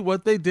that's really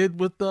what they did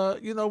with the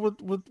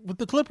with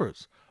the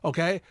Clippers,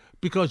 okay?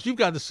 Because you've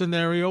got a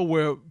scenario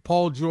where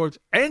Paul George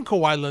and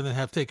Kawhi Leonard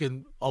have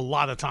taken a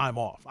lot of time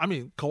off. I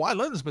mean, Kawhi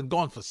Leonard's been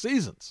gone for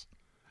seasons.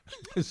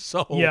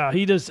 So yeah,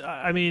 he does.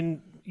 I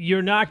mean,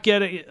 you're not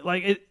getting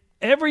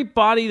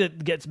everybody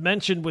that gets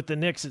mentioned with the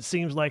Knicks, it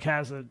seems like,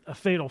 has a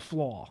fatal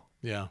flaw.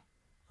 Yeah.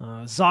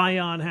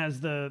 Zion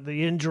has the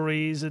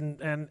injuries,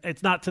 and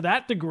it's not to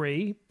that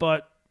degree,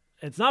 but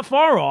it's not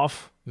far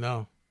off.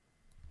 No.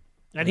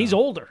 And he's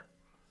older.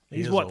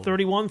 He's what, older.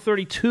 31,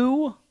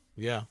 32?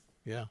 Yeah.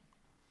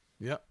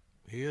 Yep,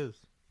 he is.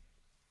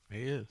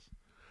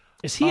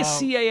 Is he a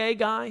CAA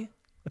guy?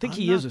 I think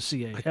he is a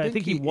CAA. I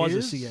think he was a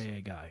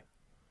CAA guy.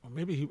 Or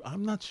maybe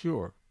I'm not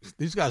sure.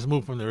 These guys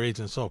move from their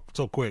agents so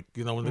quick.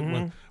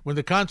 When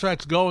the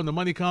contracts go and the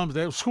money comes,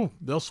 they'll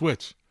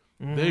switch.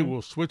 They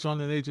will switch on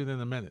an agent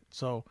in a minute.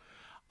 So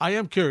I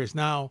am curious.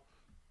 Now,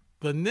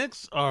 the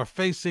Knicks are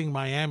facing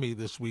Miami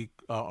this week,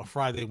 on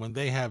Friday, when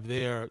they have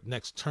their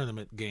next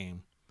tournament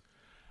game.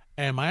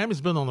 And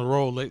Miami's been on the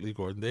roll lately,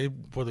 Gordon. They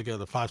put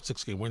together a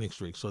 5-6 game winning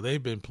streak, so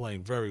they've been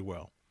playing very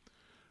well.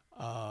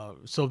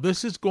 So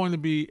this is going to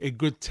be a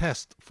good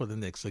test for the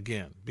Knicks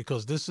again,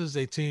 because this is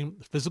a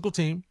physical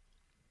team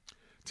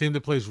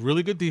that plays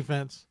really good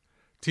defense,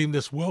 team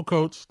that's well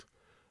coached,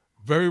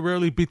 very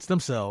rarely beats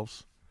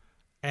themselves,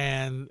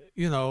 and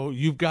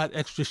you've got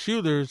extra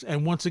shooters.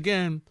 And once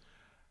again,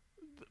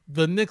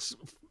 the Knicks,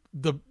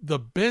 the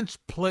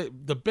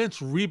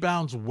bench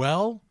rebounds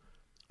well.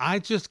 I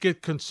just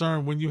get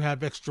concerned when you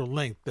have extra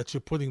length that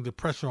you're putting the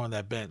pressure on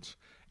that bench,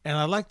 and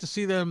I like to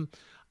see them.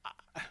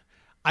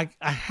 I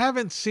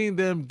haven't seen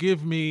them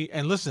give me,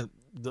 and listen,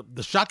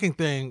 the shocking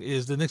thing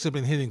is the Knicks have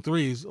been hitting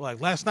threes. Like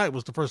last night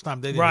was the first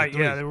time they didn't hit threes.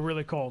 Right, yeah, they were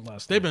really cold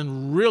last night. They've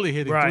been really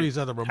hitting threes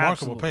at a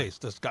remarkable pace.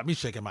 That's got me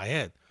shaking my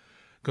head,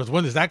 because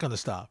when is that going to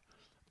stop?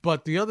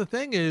 But the other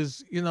thing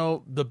is,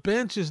 the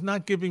bench is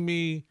not giving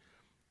me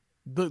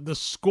the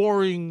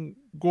scoring,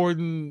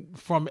 Gordon,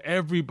 from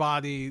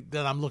everybody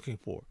that I'm looking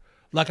for.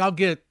 Like I'll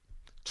get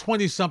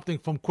 20-something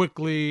from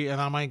Quickly,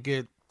 and I might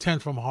get 10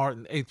 from Hart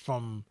and 8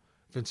 from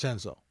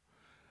Vincenzo.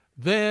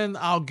 Then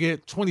I'll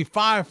get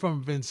 25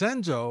 from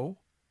Vincenzo,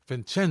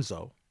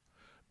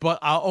 but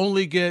I'll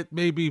only get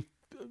maybe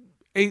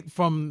 8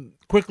 from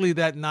Quickly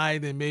that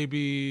night and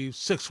maybe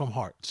 6 from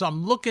Hart. So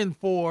I'm looking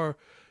for,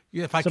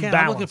 if I can, balance.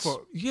 I'm looking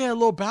for, a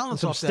little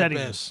balance off that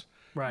bench.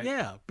 Right.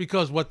 Yeah,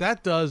 because what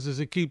that does is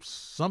it keeps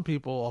some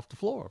people off the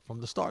floor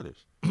from the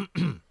starters.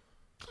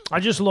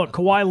 I just look.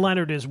 Kawhi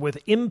Leonard is with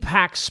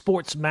Impact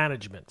Sports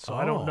Management, so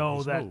I don't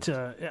know that.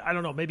 I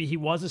don't know. Maybe he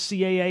was a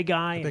CAA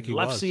guy and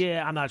left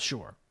CAA. I'm not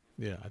sure.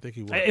 Yeah, I think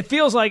he was. It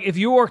feels like if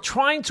you are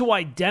trying to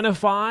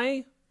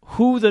identify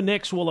who the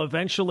Knicks will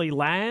eventually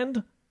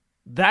land,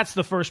 that's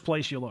the first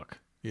place you look.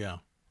 Yeah.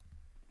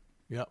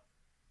 Yep.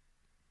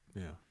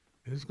 Yeah.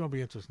 It's going to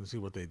be interesting to see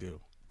what they do.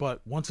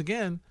 But once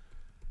again,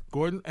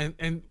 Gordon,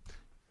 and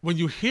when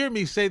you hear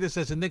me say this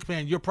as a Knicks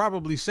fan, you're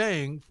probably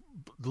saying,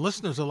 the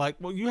listeners are like,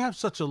 well, you have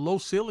such a low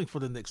ceiling for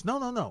the Knicks.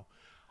 No.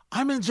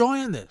 I'm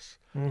enjoying this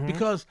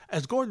because,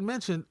 as Gordon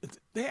mentioned,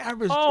 they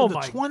averaged in the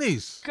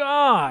 20s.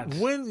 God,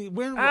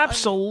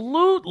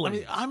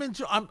 absolutely.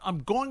 I'm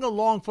going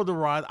along for the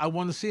ride. I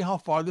want to see how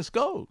far this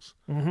goes.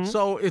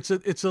 So it's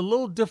a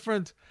little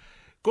different.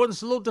 Gordon,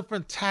 it's a little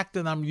different tack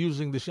than I'm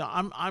using this year.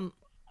 I'm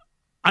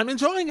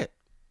enjoying it.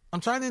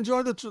 I'm trying to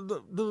enjoy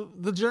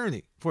the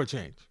journey for a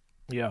change.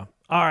 Yeah.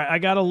 All right, I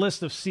got a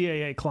list of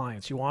CAA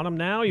clients. You want them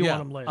now or you want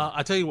them later?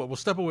 I tell you what, we'll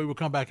step away. We'll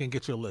come back and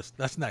get you a list.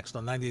 That's next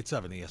on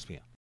 98.7 ESPN.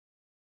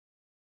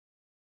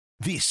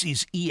 This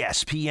is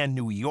ESPN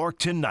New York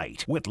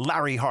Tonight with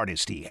Larry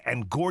Hardesty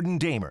and Gordon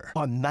Damer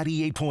on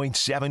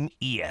 98.7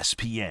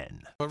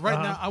 ESPN. But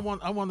right now, I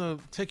want to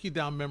take you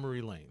down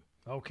memory lane.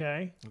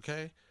 Okay.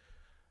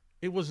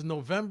 It was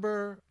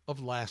November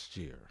of last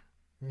year.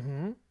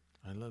 Mm-hmm.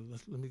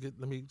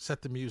 Let me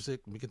set the music.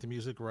 Let me get the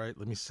music right.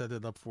 Let me set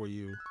it up for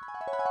you.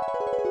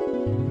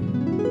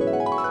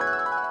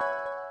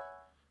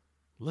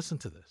 Listen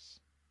to this.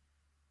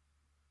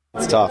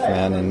 It's tough,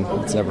 man, and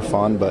it's never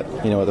fun. But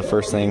the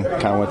first thing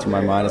kind of went through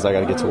my mind is I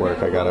got to get to work.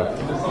 I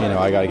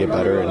gotta get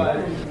better, and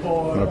I'm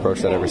gonna approach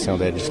that every single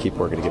day. Just keep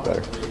working to get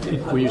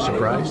better. Were you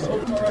surprised?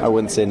 I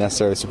wouldn't say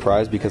necessarily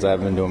surprised because I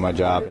haven't been doing my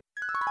job.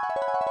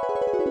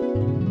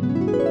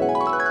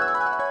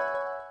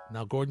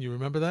 Now, Gordon, you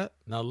remember that?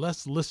 Now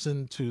let's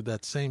listen to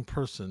that same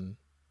person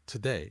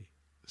today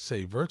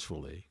say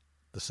virtually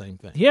the same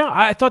thing. Yeah,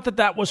 I thought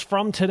that was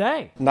from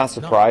today. Not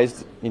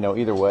surprised,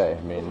 either way.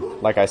 I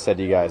mean, like I said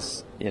to you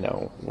guys,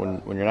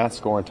 when you're not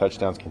scoring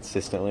touchdowns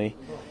consistently,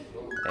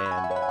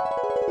 and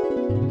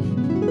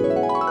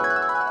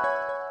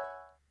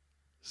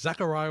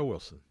Zachariah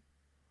Wilson.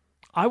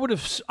 I would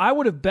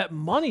have bet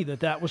money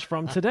that was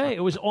from today.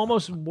 It was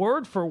almost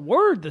word for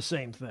word the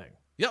same thing.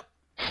 Yep,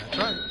 that's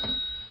right.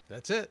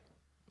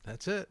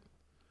 That's it.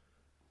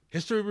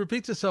 History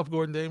repeats itself,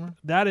 Gordon Damer.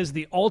 That is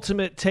the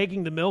ultimate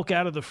taking the milk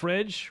out of the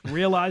fridge,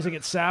 realizing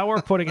it's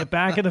sour, putting it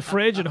back in the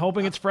fridge, and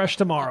hoping it's fresh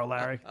tomorrow,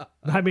 Larry.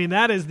 I mean,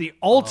 that is the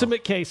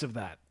ultimate case of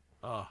that.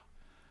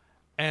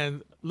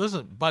 And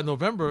listen, by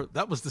November,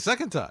 that was the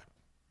second time.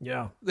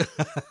 Yeah.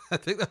 I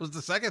think that was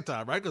the second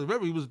time, right? Because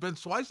remember, he was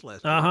benched twice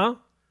last year. Uh-huh.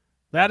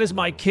 That is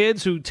my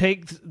kids who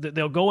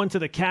they'll go into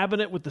the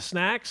cabinet with the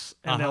snacks,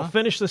 and they'll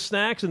finish the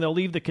snacks, and they'll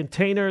leave the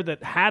container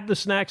that had the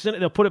snacks in it.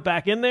 They'll put it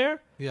back in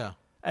there. Yeah.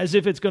 As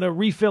if it's going to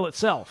refill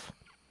itself.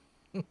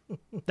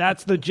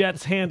 That's the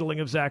Jets'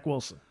 handling of Zach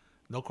Wilson.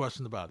 No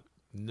question about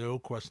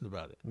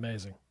it.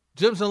 Amazing.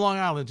 Jim's in Long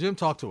Island. Jim,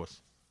 talk to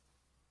us.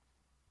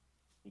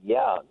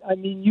 Yeah, I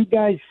mean, you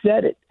guys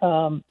said it.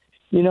 The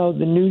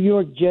New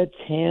York Jets'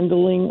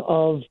 handling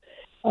of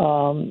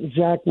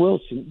Zach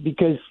Wilson,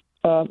 because,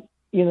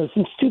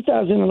 since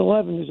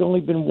 2011, there's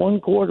only been one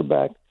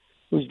quarterback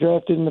who's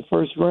drafted in the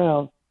first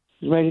round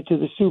who's made it to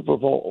the Super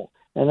Bowl,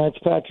 and that's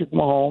Patrick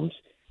Mahomes.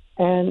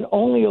 And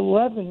only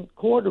 11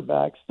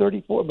 quarterbacks,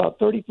 about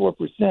 34%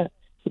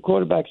 the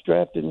quarterbacks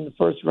drafted in the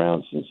first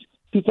round since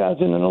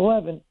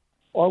 2011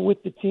 are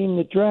with the team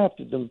that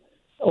drafted them,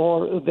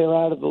 or they're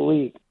out of the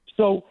league.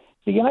 So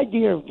the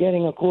idea of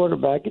getting a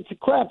quarterback, it's a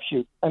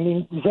crapshoot. I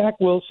mean, Zach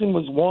Wilson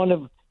was one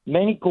of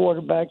many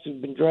quarterbacks who've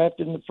been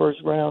drafted in the first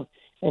round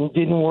and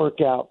didn't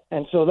work out.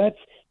 And so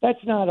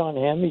that's not on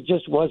him. He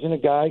just wasn't a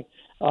guy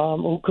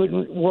who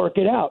couldn't work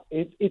it out.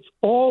 It's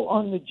all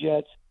on the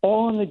Jets,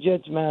 all on the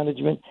Jets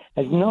management.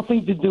 Has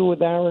nothing to do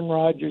with Aaron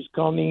Rodgers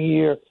coming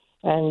here.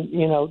 And,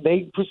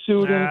 they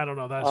pursued him. I don't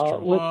know. That's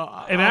true.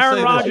 If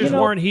Aaron Rodgers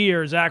weren't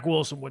here, Zach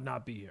Wilson would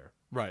not be here.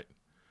 Right.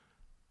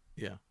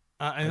 Yeah.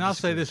 And I'll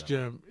say this,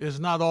 Jim, it's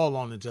not all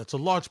on the Jets. A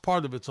large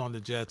part of it's on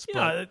the Jets.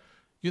 But,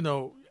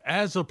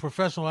 as a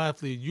professional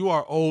athlete, you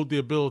are owed the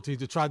ability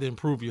to try to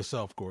improve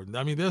yourself, Gordon.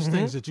 I mean, there's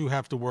things that you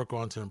have to work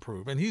on to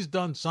improve. And he's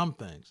done some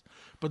things,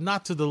 but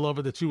not to the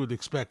level that you would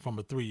expect from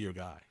a 3-year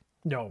guy.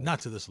 No. Not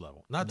to this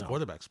level. Not the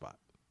quarterback spot.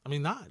 I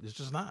mean, It's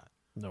just not.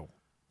 No.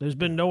 There's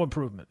been no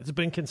improvement. It's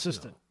been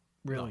consistent.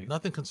 Really,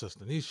 nothing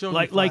consistent. He's shown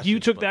like you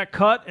took that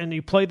cut and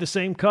you played the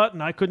same cut,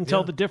 and I couldn't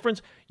tell the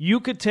difference.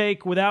 You could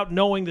take, without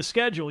knowing the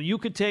schedule, you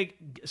could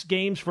take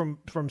games from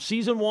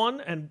season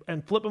 1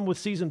 and flip them with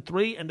season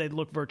 3, and they'd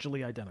look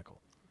virtually identical.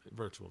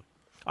 Virtually.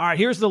 All right,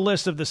 here's the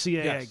list of the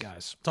CAA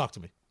guys. Talk to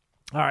me.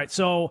 All right,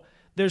 so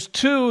there's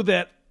 2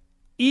 that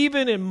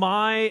even in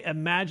my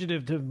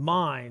imaginative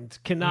mind,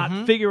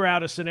 cannot figure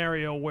out a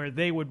scenario where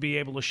they would be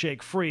able to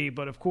shake free.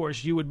 But, of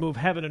course, you would move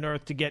heaven and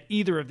earth to get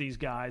either of these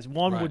guys.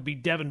 One would be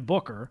Devin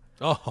Booker,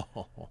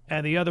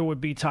 and the other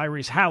would be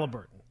Tyrese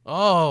Halliburton.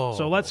 Oh.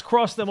 So let's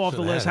cross them off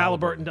the list.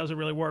 Halliburton doesn't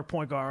really work.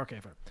 Point guard. Okay,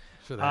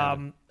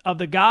 fine. Of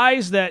the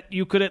guys that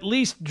you could at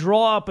least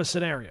draw up a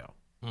scenario,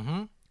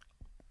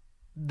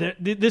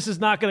 this is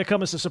not going to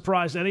come as a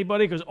surprise to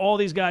anybody because all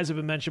these guys have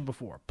been mentioned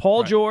before.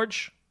 Paul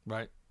George.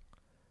 Right.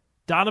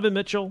 Donovan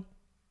Mitchell,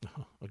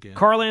 again.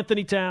 Karl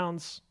Anthony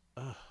Towns,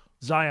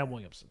 Zion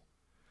Williamson.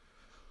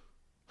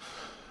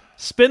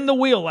 Spin the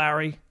wheel,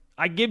 Larry.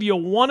 I give you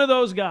one of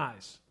those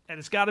guys, and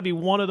it's got to be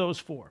one of those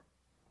four.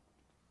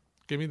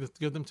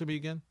 Give them to me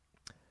again.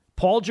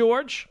 Paul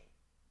George,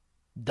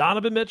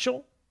 Donovan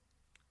Mitchell,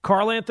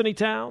 Karl Anthony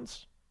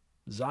Towns,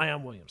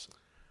 Zion Williamson.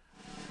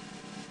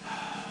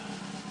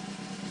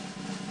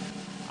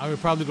 I would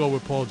probably go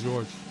with Paul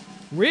George.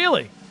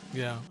 Really?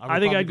 Yeah. I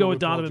think I'd go with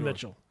Donovan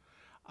Mitchell.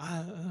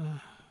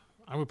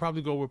 I would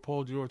probably go with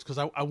Paul George because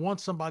I want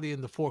somebody in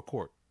the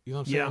forecourt. You know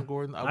what I'm saying,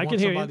 Gordon? I want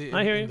somebody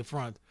in the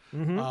front.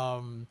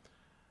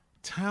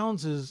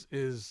 Towns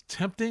is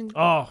tempting.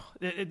 Oh,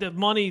 the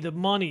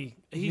money.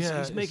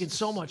 He's making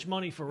so much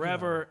money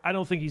forever. I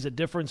don't think he's a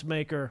difference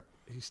maker.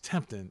 He's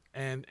tempting,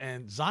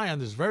 and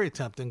Zion is very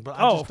tempting. But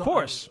of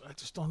course, I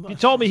just don't know. You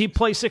told me he'd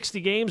play 60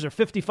 games or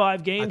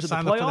 55 games in the playoffs.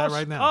 I'd sign up for that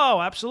right now.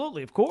 Oh,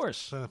 absolutely, of course.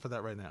 Sign up for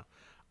that right now.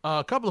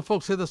 A couple of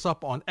folks hit us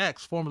up on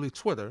X, formerly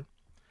Twitter,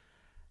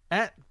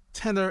 at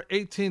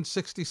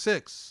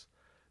Tenor1866.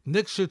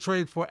 Knicks should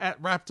trade for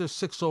at Raptors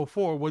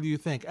 604. What do you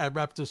think? At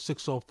Raptors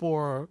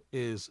 604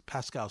 is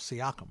Pascal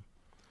Siakam.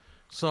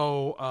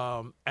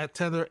 So at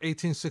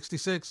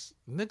Tenor1866,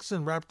 Knicks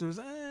and Raptors.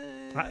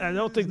 I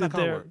don't think that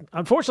they're.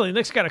 Unfortunately, the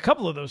Knicks got a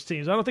couple of those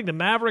teams. I don't think the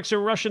Mavericks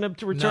are rushing up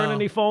to return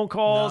any phone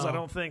calls. I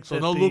don't think so.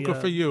 No Luka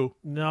for you.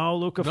 No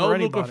Luka for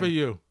anybody. No Luka for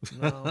you.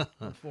 No,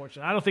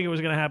 unfortunately, I don't think it was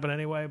going to happen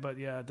anyway. But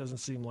yeah, it doesn't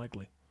seem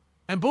likely.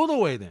 And Buddha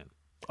weighed in.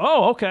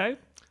 Oh, okay.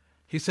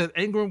 He said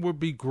Ingram would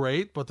be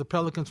great, but the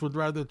Pelicans would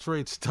rather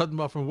trade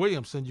Studmuff and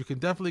Williamson. You can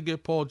definitely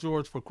get Paul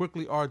George for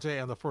quickly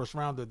RJ and the first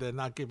rounder. They're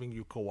not giving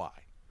you Kawhi.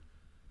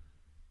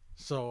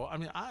 So I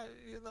mean, I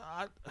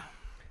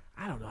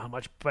don't know how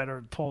much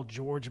better Paul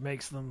George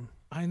makes them.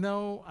 I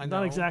know.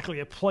 Not exactly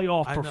a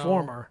playoff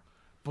performer.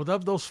 But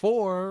of those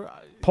four,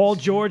 Paul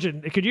George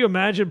and could you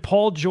imagine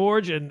Paul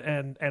George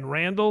and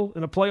Randall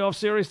in a playoff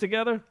series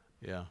together?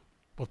 Yeah.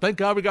 Well, thank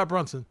God we got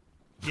Brunson.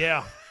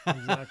 Yeah,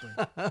 exactly.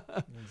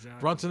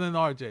 Brunson and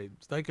RJ.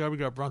 Thank God we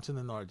got Brunson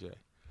and RJ.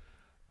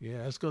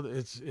 Yeah, it's going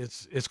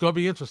to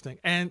be interesting.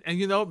 And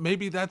you know,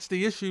 maybe that's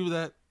the issue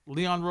that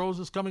Leon Rose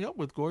is coming up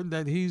with, Gordon,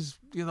 that he's,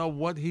 you know,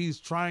 what he's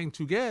trying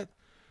to get,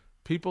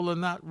 people are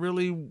not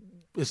really,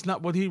 it's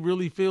not what he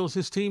really feels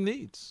his team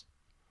needs.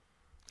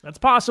 That's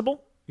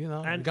possible. You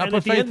know, and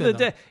at the end of the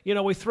day, you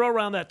know, we throw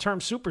around that term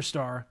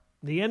superstar.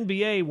 The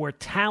NBA, where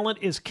talent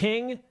is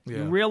king,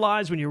 you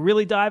realize when you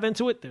really dive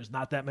into it, there's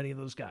not that many of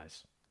those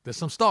guys. There's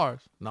some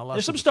stars. Not a lot.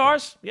 There's some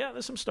stars. Yeah,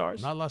 there's some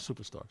stars. Not a lot of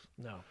superstars.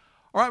 No.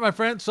 All right, my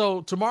friend.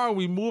 So tomorrow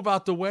we move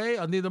out the way.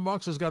 Anita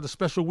Marks has got a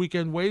special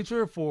weekend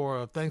wager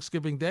for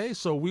Thanksgiving Day.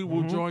 So we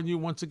will join you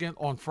once again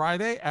on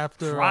Friday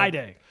after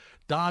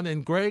Dan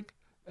and Greg.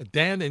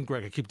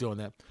 I keep doing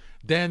that.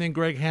 Dan and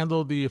Greg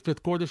handle the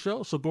fifth quarter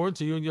show. So Gordon,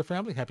 to you and your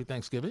family, happy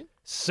Thanksgiving.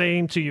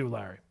 Same to you,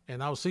 Larry.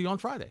 And I will see you on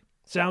Friday.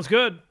 Sounds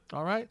good.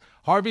 All right.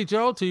 Harvey,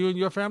 Joe, to you and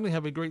your family,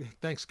 have a great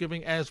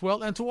Thanksgiving as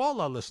well. And to all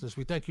our listeners,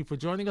 we thank you for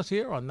joining us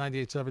here on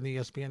 98.7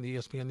 ESPN,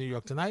 ESPN New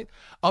York Tonight.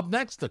 Up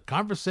next, the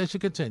conversation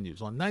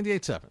continues on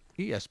 98.7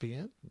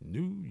 ESPN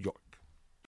New York.